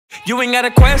You ain't gotta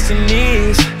question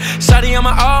these. Shawty,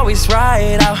 I'ma always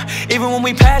ride out, even when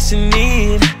we passion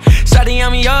need. Shawty,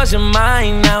 I'm yours, you're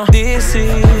mine now. This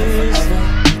is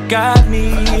got me,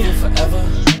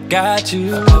 got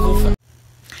you.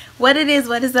 What it is,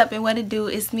 what is up, and what it do?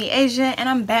 It's me, Asia, and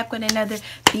I'm back with another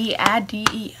video.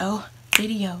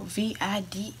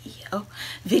 V-I-D-E-O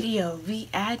video.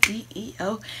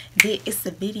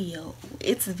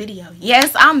 It's a video.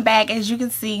 Yes, I'm back. As you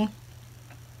can see,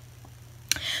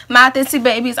 my authentic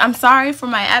babies, I'm sorry for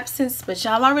my absence, but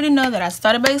y'all already know that I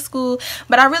started back school.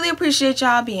 But I really appreciate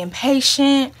y'all being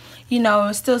patient, you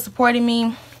know, still supporting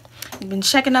me. You've been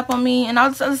checking up on me and all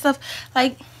this other stuff.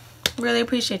 Like, really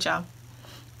appreciate y'all.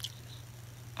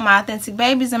 My authentic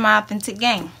babies and my authentic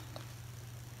gang.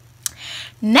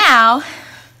 Now,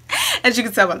 as you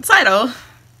can tell by the title,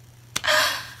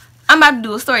 I'm about to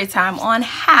do a story time on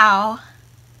how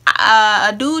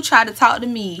a dude tried to talk to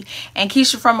me and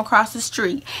Kesha from across the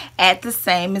street at the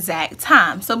same exact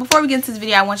time. So before we get into this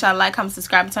video, I want y'all to like, comment,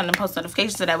 subscribe, and turn on post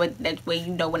notifications so that way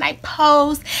you know when I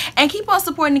post, and keep on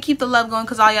supporting and keep the love going,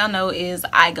 because all y'all know is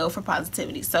I go for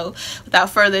positivity. So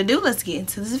without further ado, let's get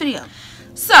into this video.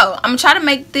 So I'm gonna try to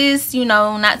make this, you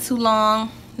know, not too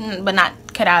long, but not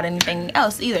cut out anything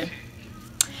else either.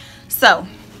 So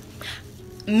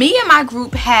me and my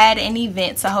group had an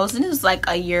event to host, and it was like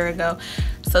a year ago.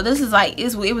 So this is like,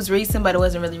 it was recent, but it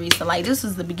wasn't really recent. Like, this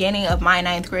was the beginning of my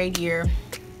 9th grade year.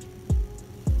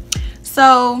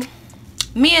 So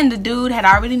me and the dude had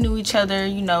already knew each other,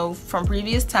 you know, from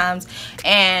previous times,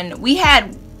 and we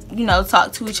had, you know,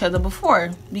 talked to each other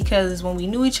before, because when we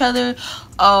knew each other,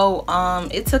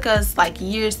 it took us like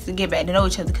years to get back to know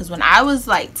each other, because when I was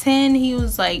like 10, he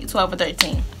was like 12 or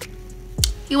 13.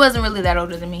 He wasn't really that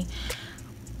older than me,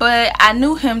 but I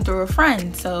knew him through a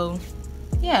friend. So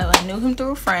yeah, I knew him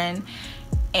through a friend,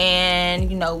 and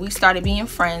you know, we started being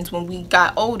friends when we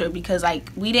got older, because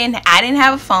like I didn't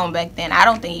have a phone back then. I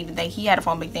don't even think he had a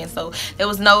phone back then, so there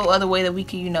was no other way that we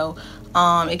could, you know,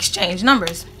 exchange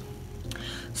numbers.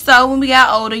 So when we got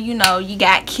older, you know, you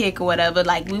got kick or whatever,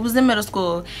 like we was in middle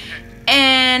school,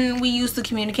 and we used to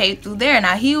communicate through there.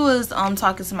 Now he was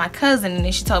talking to my cousin, and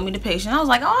then she told me the patient. I was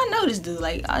like, oh, I know this dude.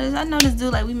 Like, I know this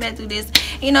dude. Like, we met through this.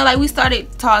 You know, like, we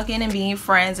started talking and being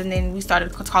friends, and then we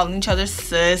started calling each other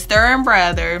sister and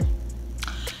brother.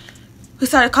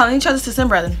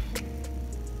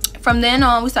 From then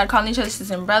on, we started calling each other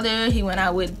sister and brother. He went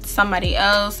out with somebody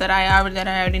else that I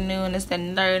already knew, and this, that,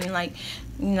 and third, and like,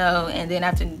 you know. And then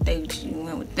after they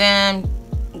went with them,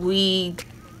 we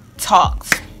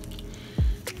talked.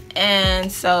 And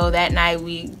so that night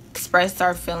we expressed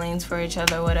our feelings for each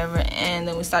other or whatever, and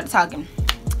then we started talking.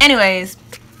 Anyways,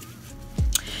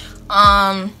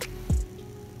 I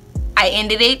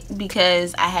ended it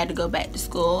because I had to go back to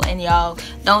school. And y'all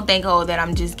don't think, oh, that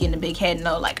I'm just getting a big head.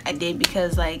 No, like, I did,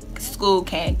 because like school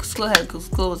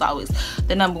was always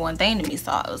the #1 thing to me.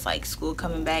 So I was like, school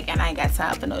coming back, and I ain't got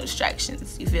time for no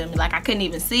distractions. You feel me? Like, I couldn't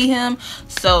even see him,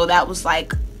 so that was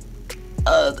like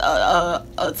a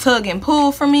tug and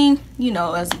pull for me, you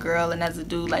know, as a girl and as a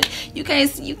dude. Like, you can't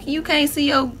see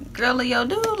your girl or your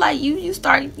dude. Like, you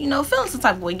start, you know, feeling some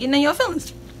type of way, getting in your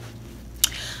feelings.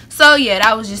 So yeah,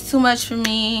 that was just too much for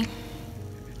me.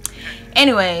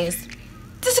 Anyways,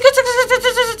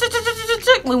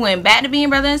 we went back to being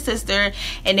brother and sister,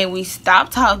 and then we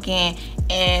stopped talking.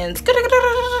 And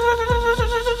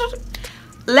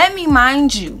let me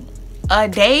mind you, a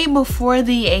day before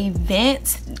the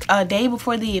event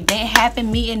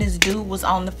happened, me and this dude was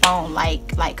on the phone, like,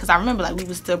 because I remember, like, we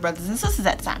was still brothers and sisters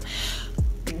at the time.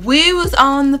 We was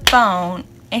on the phone,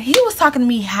 and he was talking to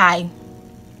me high.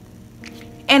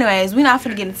 Anyways, we're not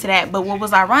finna get into that. But what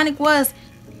was ironic was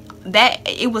that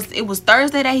it was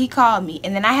Thursday that he called me,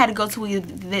 and then I had to go to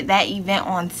that event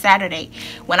on Saturday.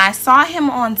 When I saw him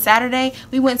on Saturday,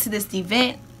 we went to this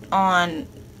event on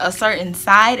a certain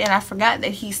side, and I forgot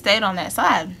that he stayed on that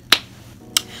side.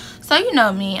 So you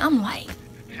know me, I'm like,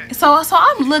 so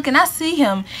I'm looking, I see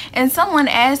him, and someone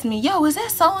asked me, yo, is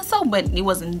that so and so? But it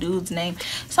wasn't the dude's name.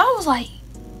 So I was like,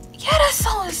 yeah, that's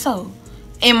so and so,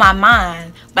 in my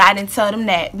mind. But I didn't tell them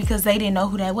that, because they didn't know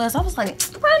who that was. I was like,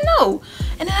 I know.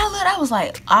 And then I looked, I was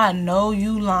like, I know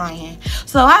you lying.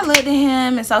 So I looked at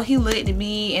him, and so he looked at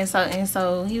me, and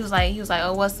so he was like,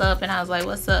 oh, what's up? And I was like,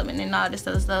 what's up? And then all this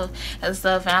other stuff,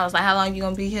 and I was like, how long you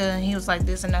gonna be here? And he was like,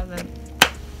 this and that,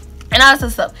 and all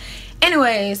this stuff.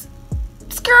 Anyways,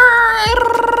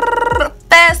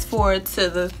 fast forward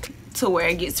to where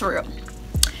it gets real.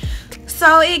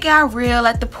 So it got real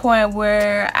at the point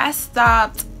where I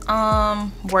stopped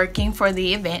working for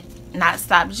the event. Not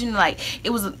stopped, you know, like,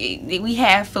 we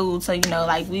had food, so, you know,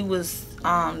 like, we was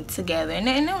together, and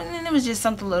it was just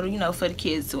something little, you know, for the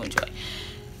kids to enjoy.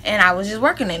 And I was just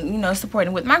working and, you know,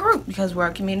 supporting with my group because we're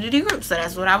a community group, so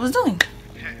that's what I was doing.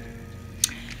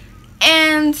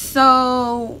 And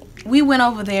so we went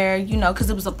over there, you know, because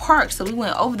it was a park, so we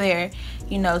went over there,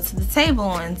 you know, to the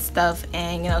table and stuff.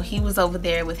 And, you know, he was over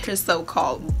there with his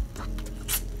so-called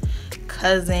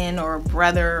cousin or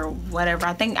brother or whatever.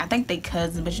 I think they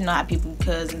cousins, but you know how people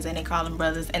cousins and they call them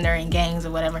brothers and they're in gangs or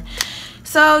whatever.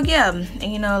 So yeah, and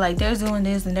you know, like they're doing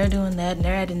this and they're doing that and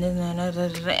they're adding this and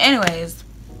that. Anyways,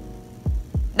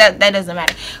 that doesn't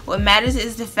matter. What matters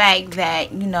is the fact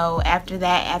that, you know, after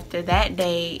that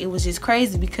day, it was just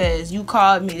crazy because you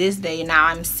called me this day and now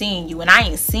I'm seeing you, and I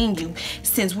ain't seen you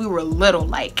since we were little.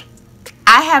 Like,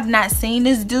 I have not seen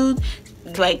this dude,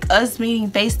 like us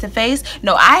meeting face to face.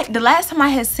 No, the last time I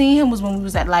had seen him was when we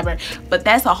was at the library, but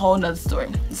that's a whole nother story.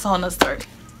 It's a whole nother story.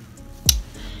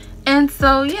 And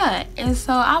so yeah, and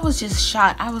so I was just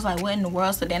shocked. I was like, what in the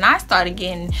world? So then I started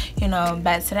getting, you know,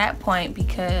 back to that point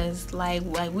because like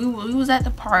we was at the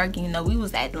park, you know, we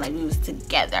was acting like we was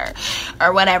together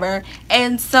or whatever.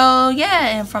 And so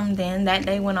yeah, and from then that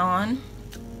day went on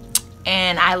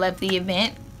and I left the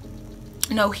event.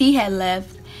 No, he had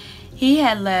left.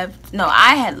 No,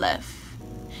 I had left.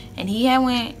 And he had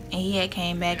went and he had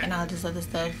came back and all this other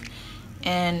stuff.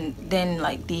 And then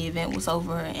like the event was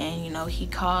over, and you know, he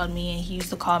called me, and he used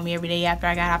to call me every day after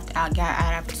I got out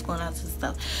after school and all this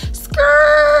stuff.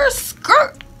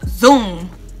 Skirt zoom.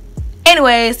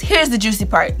 Anyways, here's the juicy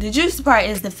part. The juicy part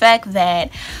is the fact that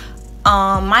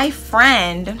my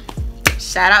friend,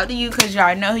 shout out to you because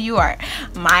y'all know who you are.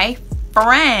 My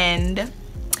friend,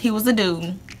 he was a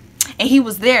dude. And he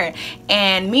was there,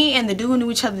 and me and the dude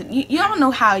knew each other. Y'all know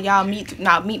how y'all meet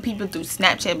people through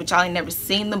Snapchat, but y'all ain't never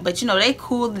seen them. But you know, they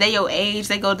cool, they your age,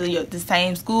 they go to the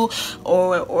same school,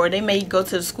 or they may go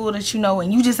to the school that you know,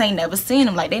 and you just ain't never seen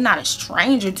them. Like, they not a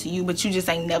stranger to you, but you just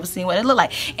ain't never seen what they look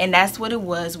like. And that's what it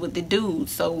was with the dude.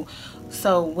 So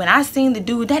when I seen the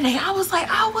dude that day, I was like,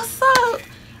 oh, what's up?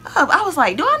 I was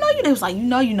like, do I know you? They was like, you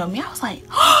know me. I was like,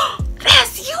 oh,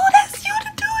 that's you the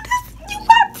dude, you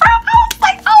my bro. I was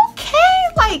like, okay,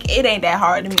 like it ain't that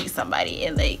hard to meet somebody,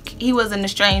 and like he wasn't a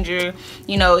stranger.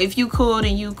 You know, if you cool,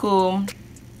 then you cool.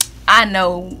 I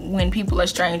know when people are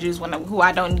strangers, who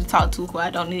I don't need to talk to, who I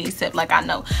don't need to accept. Like, I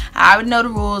already know the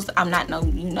rules. I'm not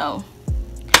I'm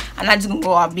not just gonna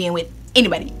go off being with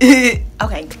anybody.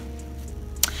 Okay.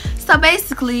 So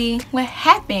basically, what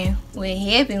happened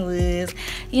was,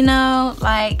 you know,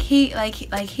 like he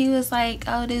was like,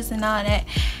 oh, this and all that,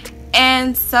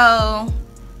 and so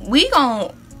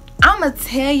I'm gonna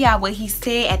tell y'all what he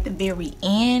said at the very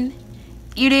end.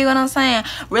 You dig what I'm saying?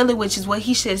 Really, which is what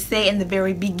he should have said in the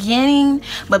very beginning,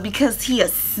 but because he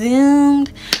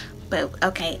assumed. But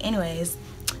okay, anyways,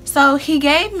 so he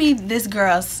gave me this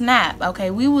girl's snap. Okay,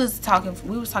 we was talking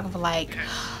for like,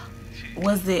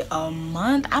 was it a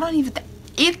month? I don't even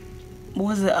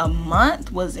was it a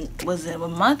month? Was it a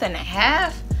month and a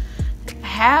half?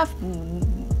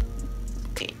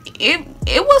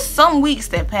 It was some weeks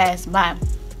that passed by.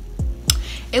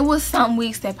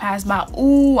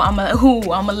 Ooh,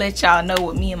 I'ma let y'all know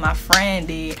what me and my friend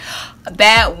did.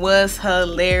 That was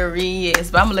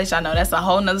hilarious. But I'm gonna let y'all know that's a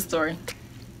whole nother story.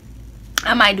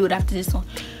 I might do it after this one.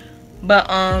 But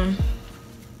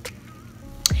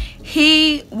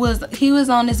he was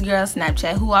on this girl's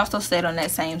Snapchat who also stayed on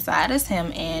that same side as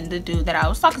him and the dude that I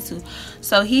was talking to.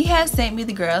 So he had sent me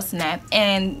the girl's snap,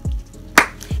 and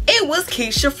it was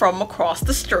Kesha from across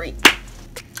the street.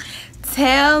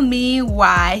 Tell me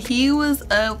why he was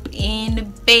up in the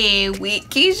bed with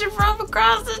Kesha from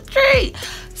across the street.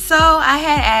 So I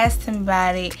had asked him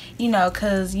about it, you know,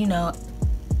 cause you know,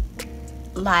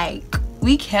 like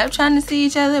we kept trying to see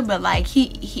each other, but like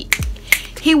he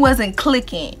wasn't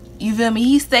clicking. You feel me?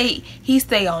 He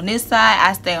stay on this side,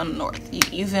 I stay on the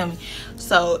north. You feel me?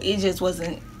 So it just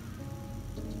wasn't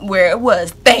where it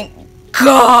was. Thank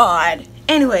God.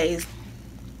 Anyways,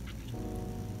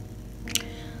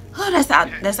 oh, that's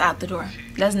out the door.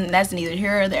 That's neither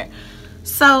here or there.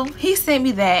 So he sent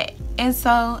me that, and so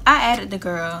I added the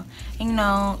girl. And, you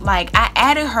know, like I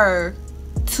added her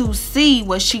to see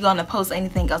was she gonna post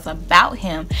anything else about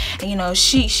him. And you know,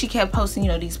 she kept posting, you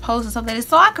know, these posts and stuff like that.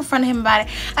 So I confronted him about it.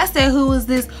 I said, who is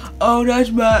this? Oh, that's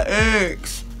my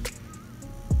ex.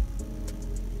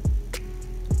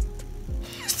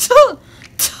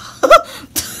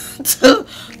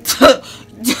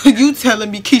 You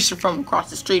telling me Kesha from across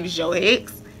the street is your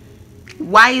ex?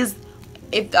 Why is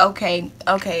it okay?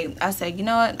 I said, you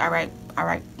know what? All right, all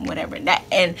right, whatever. That,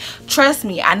 and trust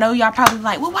me, I know y'all probably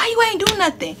like, well, why you ain't do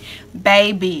nothing?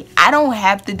 Baby, I don't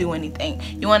have to do anything.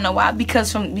 You wanna know why?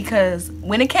 Because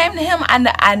when it came to him,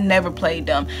 I never played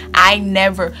dumb.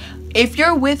 If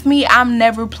you're with me, I'm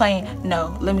never playing.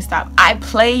 No, let me stop. I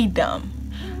played dumb.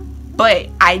 But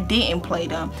I didn't play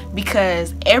dumb,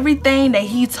 because everything that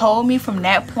he told me from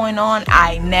that point on,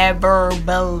 I never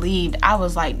believed. I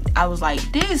was like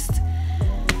this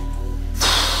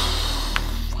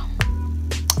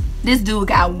dude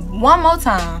got one more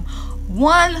time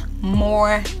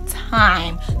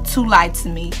to lie to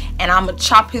me, and I'm gonna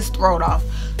chop his throat off.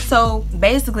 So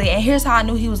basically, and here's how I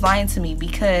knew he was lying to me,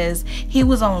 because he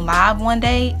was on live one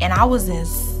day, and I was in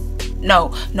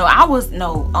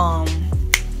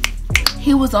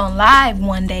he was on live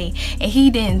one day, and he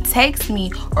didn't text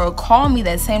me or call me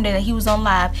that same day that he was on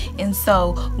live. And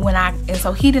so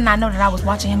he did not know that I was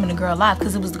watching him and the girl live,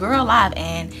 because it was the girl live,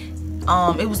 and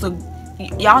it was the,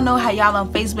 y'all know how y'all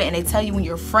on Facebook and they tell you when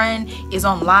your friend is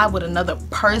on live with another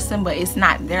person but it's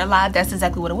not their live. That's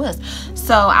exactly what it was.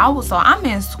 So I'm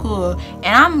in school,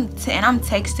 and I'm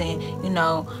texting, you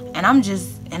know, and I'm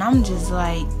just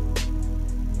like,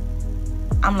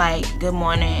 I'm like, good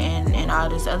morning, and all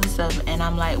this other stuff. And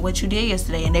I'm like, what you did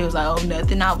yesterday? And they was like, oh,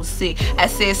 nothing, I was sick. I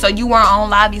said, so you weren't on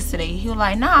live yesterday? He was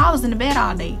like, nah, I was in the bed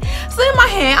all day. So in my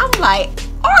head, I'm like,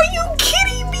 are you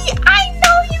kidding me? I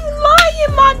know you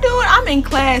lying, my dude. I'm in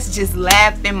class just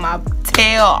laughing my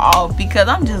tail off, because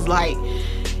I'm just like,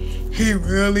 he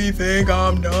really think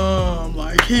I'm dumb.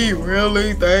 Like, he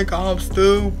really think I'm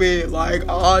stupid. Like,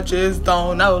 I just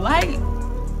don't know. Like,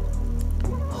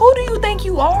 who do you think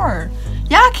you are?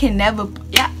 Y'all can never,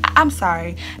 yeah, I'm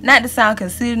sorry, not to sound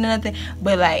conceited or nothing,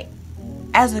 but like,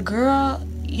 as a girl,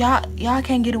 y'all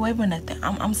can't get away with nothing.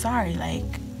 I'm sorry. Like,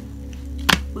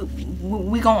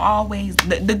 we gonna always,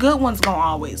 the good ones gonna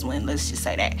always win, let's just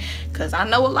say that, because I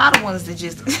know a lot of ones that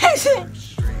just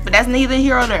but that's neither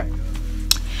here or there.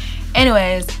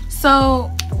 Anyways, so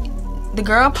the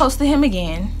girl posted him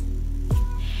again,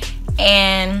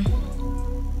 and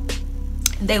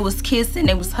they was kissing,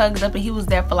 they was hugged up, and he was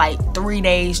there for like 3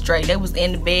 days straight. They was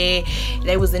in the bed,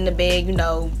 you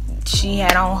know, she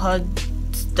had on her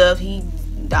stuff,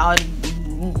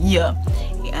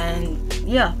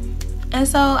 and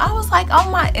so I was like,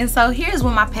 oh my, and so here's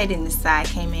when my pettiness side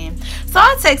came in. So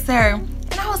I texted her,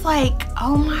 and I was like,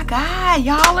 oh my god,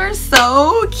 y'all are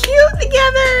so cute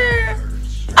together.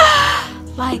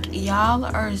 Like, y'all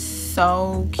are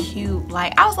so cute.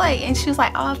 Like, I was like, and she was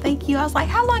like, oh, thank you. I was like,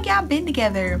 how long y'all been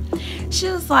together? She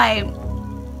was like,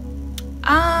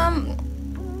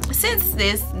 since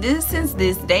this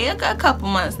day, a couple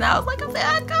months now. I was like, a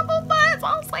couple months.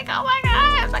 I was like, oh my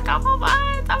gosh, a couple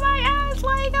months. Oh my gosh,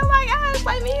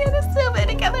 like me and this still been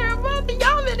together a month, and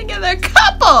y'all been together a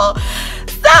couple.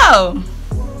 So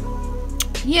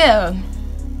yeah,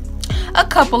 a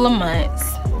couple of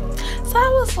months. So I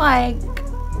was like,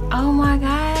 oh my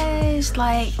gosh,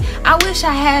 like, I wish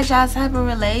I had y'all type of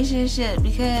relationship,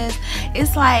 because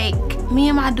it's like me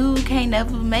and my dude can't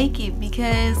never make it,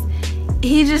 because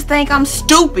he just think I'm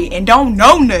stupid and don't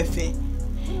know nothing.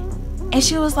 And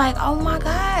she was like, oh my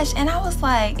gosh. And I was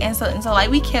like, and so like,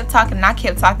 we kept talking, and I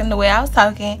kept talking the way I was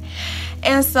talking.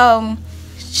 And so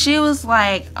she was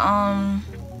like,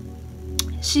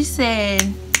 she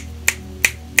said,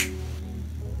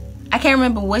 I can't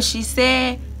remember what she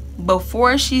said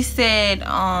before she said,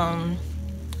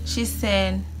 she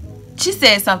said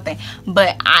something,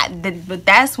 but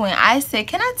that's when I said,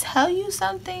 can I tell you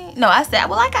something? No, I said,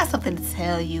 well, I got something to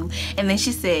tell you. And then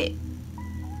she said,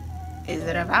 is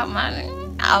it about money?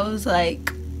 I was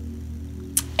like,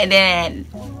 and then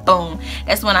boom,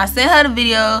 that's when I sent her the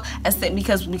video. I said,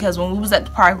 because when we was at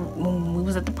the park,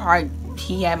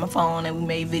 he had my phone and we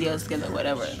made videos together,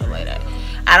 whatever, like that.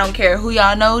 I don't care who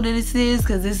y'all know that this is,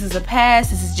 because this is a past.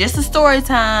 This is just a story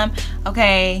time,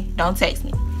 okay? Don't text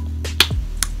me.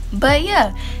 But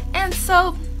yeah, and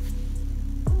so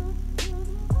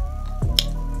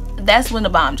that's when the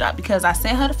bomb dropped, because I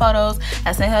sent her the photos,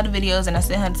 I sent her the videos, and I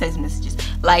sent her the text messages.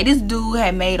 Like, this dude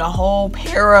had made a whole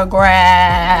paragraph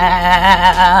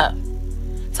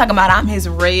talking about I'm his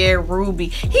red ruby.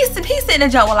 He said that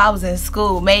joke while I was in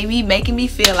school, making me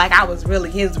feel like I was really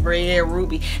his red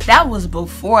ruby. That was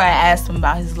before I asked him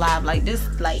about his live. Like, this,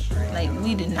 like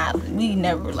we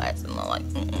never relaxed. Like,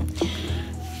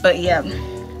 but yeah.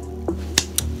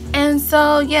 And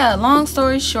so yeah, long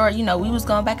story short, you know, we was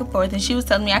going back and forth, and she was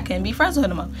telling me I couldn't be friends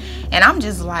with him. And I'm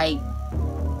just like,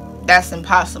 that's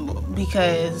impossible,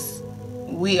 because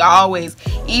we always,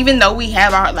 even though we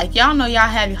have our, like, y'all know y'all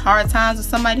have hard times with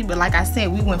somebody, but like I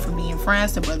said, we went from being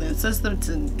friends to brother and sister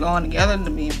to going together to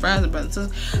being friends and brother and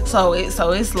sister. So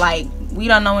it's like we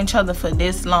don't know each other for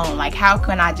this long. Like, how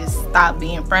can I just stop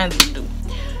being friends with you?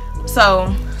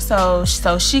 So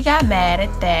she got mad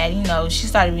at that. You know, she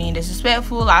started being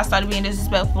disrespectful. I started being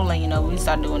disrespectful, and you know, we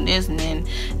started doing this, and then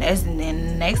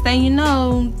next thing you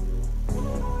know,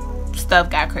 stuff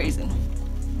got crazy.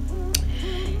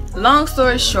 Long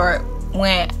story short,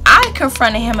 when I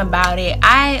confronted him about it,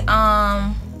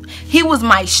 he was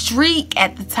my streak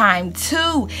at the time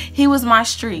too. He was my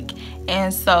streak,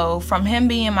 and so from him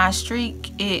being my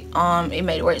streak, it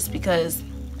made it worse, because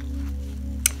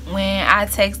when I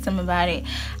texted him about it,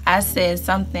 I said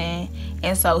something,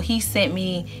 and so he sent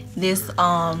me this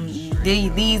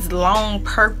these long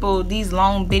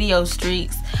video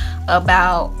streaks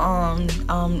about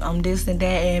this and that,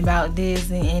 and about this,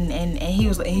 and he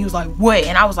was like, what?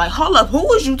 And I was like, hold up, who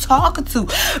was you talking to?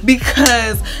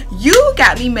 Because you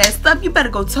got me messed up. You better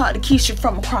go talk to Kesha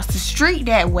from across the street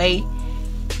that way,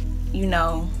 you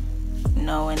know.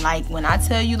 And like, when I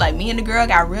tell you, like, me and the girl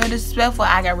got real disrespectful,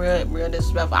 I got real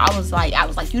disrespectful. I was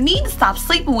like, you need to stop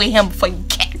sleeping with him before you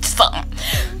catch something,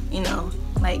 you know,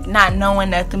 like, not knowing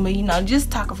nothing, but you know,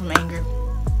 just talking from anger.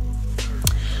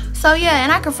 So yeah,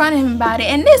 and I confronted him about it,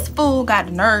 and this fool got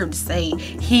the nerve to say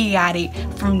he got it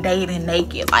from dating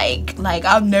naked. Like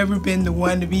I've never been the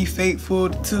one to be faithful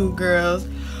to two girls.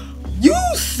 You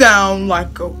sound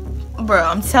like a, bro,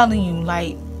 I'm telling you,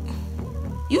 like,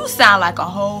 you sound like a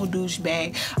whole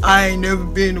douchebag. I ain't never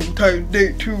been the type to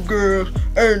date two girls.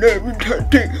 I ain't never been the type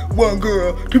to date one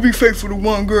girl, to be faithful to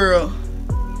one girl.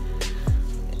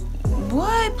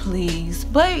 Boy, please.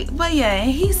 But yeah,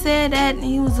 and he said that, and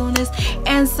he was doing this,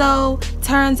 and so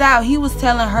turns out he was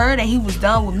telling her that he was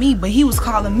done with me, but he was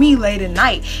calling me late at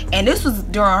night, and this was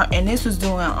during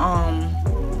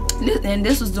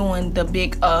the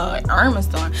big Irma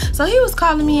storm. So he was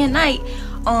calling me at night,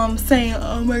 saying,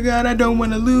 oh my god, I don't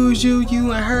want to lose you.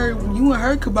 You and her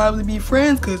could probably be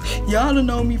friends, because y'all done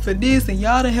know me for this, and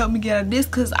y'all done helped me get out of this,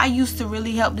 because I used to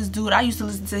really help this dude. I used to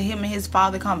listen to him and his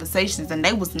father conversations, and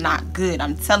they was not good.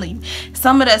 I'm telling you,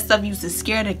 some of that stuff used to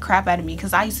scare the crap out of me,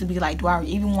 because I used to be like, do I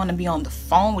even want to be on the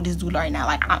phone with this dude right now?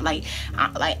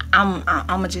 I'm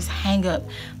gonna just hang up.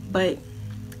 But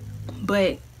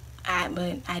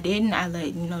I didn't. I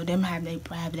let, you know, them have their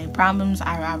problems.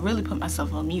 I really put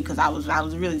myself on mute, because I was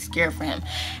really scared for him,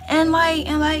 and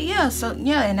yeah. So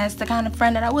yeah, and that's the kind of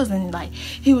friend that I was. And like,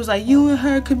 he was like, you and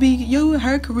her could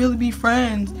really be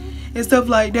friends and stuff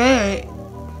like that.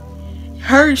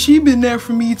 She been there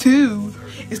for me too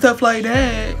and stuff like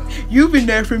that. You've been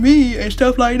there for me and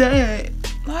stuff like that.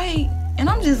 Like, and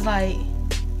I'm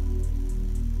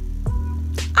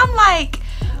like,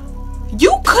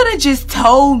 you could have just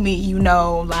told me, you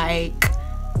know, like,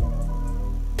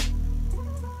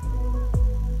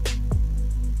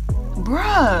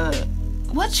 bruh,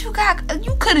 what you got?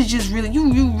 You could have just really,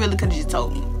 you really could have just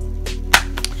told me.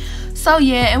 So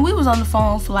yeah, and we was on the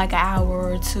phone for like an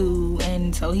hour or two,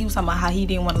 and so he was talking about how he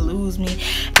didn't want to lose me,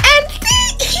 and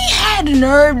he had the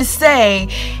nerve to say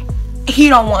he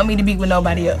don't want me to be with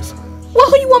nobody else. Well,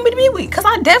 who you want me to be with? Because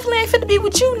I definitely ain't fit to be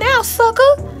with you now, sucker.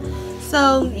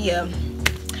 So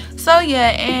yeah,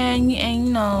 and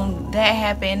you know, that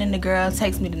happened, and the girl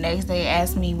texted me the next day,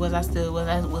 asked me was I still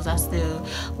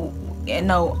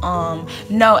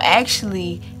no,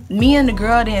 actually, me and the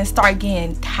girl didn't start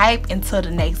getting type until the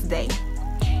next day.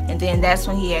 And then that's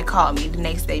when he had called me the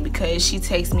next day, because she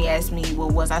texted me, asked me, well,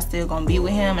 was I still gonna be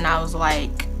with him? And I was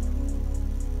like,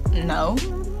 no,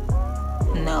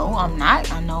 I'm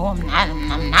not. I know I'm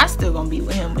not still gonna be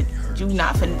with him, but you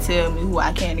not finna tell me who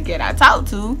I can to get I talk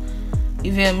to.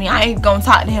 You feel me? I ain't gonna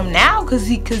talk to him now cause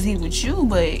he with you,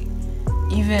 but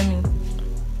you feel me?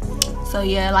 So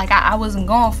yeah, like I wasn't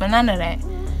going for none of that.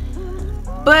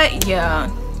 But yeah,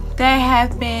 that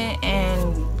happened,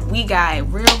 and we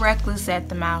got real reckless at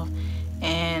the mouth,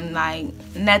 and like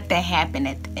nothing happened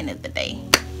at the end of the day.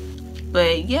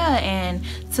 But yeah, and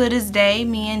to this day,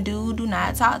 me and dude do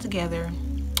not talk together.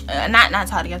 Not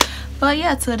talk together, but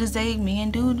yeah, to this day, me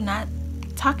and dude do not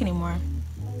talk anymore.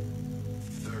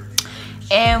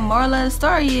 And moral of the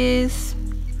story is,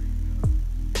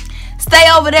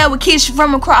 stay over there with Kesha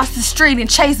from across the street and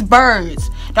chase birds.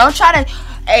 Don't try to,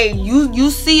 hey, you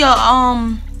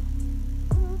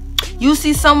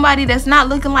see somebody that's not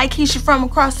looking like Kesha from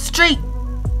across the street.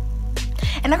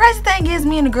 And the crazy thing is,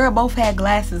 me and the girl both had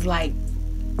glasses. Like,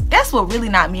 that's what really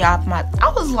knocked me off my, I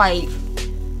was like,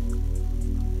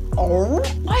 oh,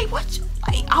 like, what you,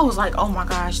 like, I was like, oh my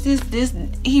gosh, this,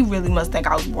 he really must think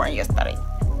I was born yesterday.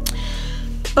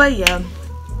 But yeah,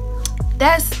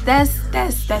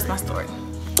 that's my story.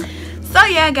 So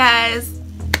yeah, guys,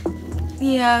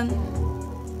 yeah,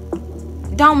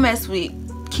 don't mess with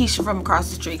Kesha from across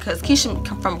the street, because Kesha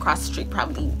from across the street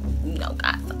probably, you know,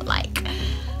 got some like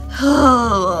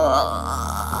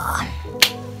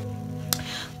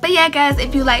but yeah, guys,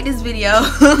 if you like this video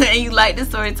and you like the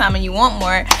story time and you want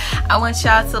more, I want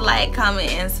y'all to like,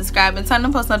 comment, and subscribe, and turn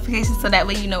on post notifications so that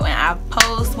way you know when I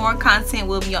post more content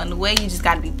will be on the way. You just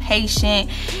gotta be patient,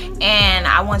 and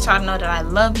I want y'all to know that I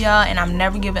love y'all and I'm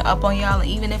never giving up on y'all. And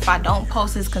even if I don't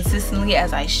post as consistently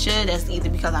as I should, that's either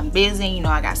because I'm busy, you know,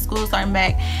 I got school starting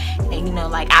back, and you know,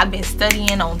 like, I've been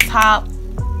studying on top,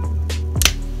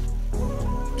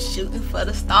 shooting for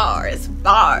the stars,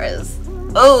 bars.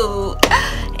 Oh,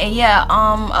 and yeah,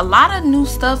 a lot of new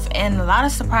stuff and a lot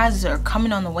of surprises are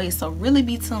coming on the way, so really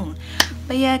be tuned.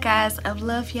 But yeah, guys, I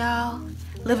love y'all.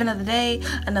 Live another day,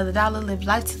 another dollar. Live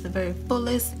life to the very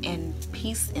fullest, and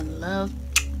peace and love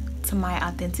to my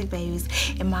authentic babies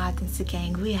and my authentic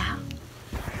gang. We out.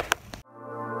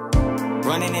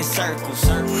 Running in circles,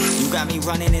 you got me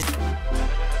running in